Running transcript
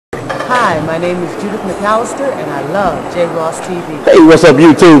Hi, my name is Judith McAllister, and I love Jross-tv. Hey, what's up,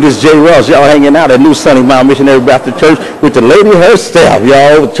 YouTube? This is Jross. Y'all hanging out at New Sunny Mount Missionary Baptist Church with the lady herself,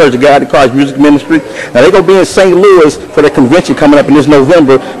 y'all, with Church of God in Christ Music Ministry. Now, they're going to be in St. Louis for the convention coming up in this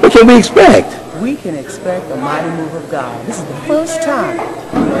November. What can we expect? We can expect a mighty move of God. This is the first time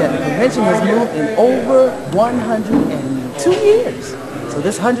that the convention has moved in over 102 years. So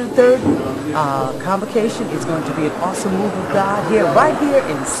this 103rd convocation is going to be an awesome move of God here, right here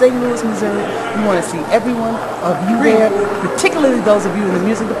in St. Louis, Missouri. We want to see every one of you there, particularly those of you in the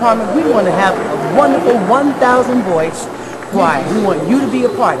music department. We want to have a wonderful 1,000 voice choir. We want you to be a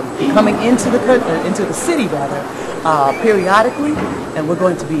part of it, coming into the city periodically, and we're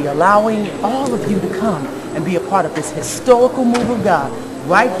going to be allowing all of you to come and be a part of this historical move of God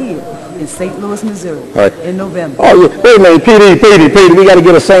right here in St. Louis, Missouri, in November. Oh, yeah. Wait a minute, PD, we got to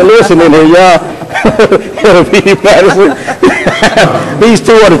get a St. Louis in here, y'all. PD Patterson. These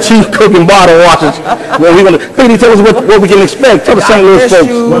two are the chief cooking bottle washers. Well, PD, tell us what we can expect. Tell the St. Louis folks.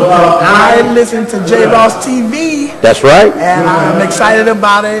 I listen to Jross-tv. That's right. And I'm excited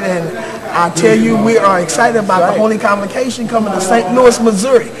about it. And I tell you, we are excited about the Holy Convocation coming to St. Louis,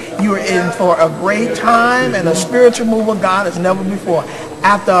 Missouri. You are in for a great time and a spiritual move of God as never before.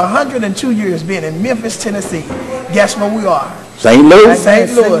 After 102 years being in Memphis, Tennessee, guess where we are? St. Louis?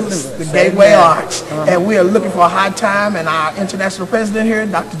 St. Louis, the Gateway Arch. And we are looking for a high time, and our international president here,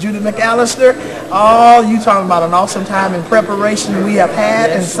 Dr. Judy McAllister. Oh, you talking about an awesome time in preparation we have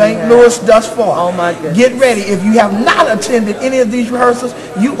had in St. Louis thus far. Oh my goodness. Get ready. If you have not attended any of these rehearsals,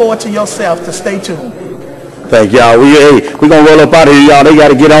 you owe it to yourself to stay tuned. Thank y'all. We're going to roll up out of here, y'all. They got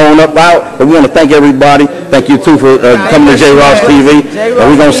to get on up out. But we want to thank everybody. Thank you, too, for coming to Jross-tv. And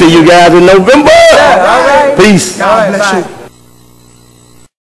we're going to see you guys in November. All right. Peace. God bless you.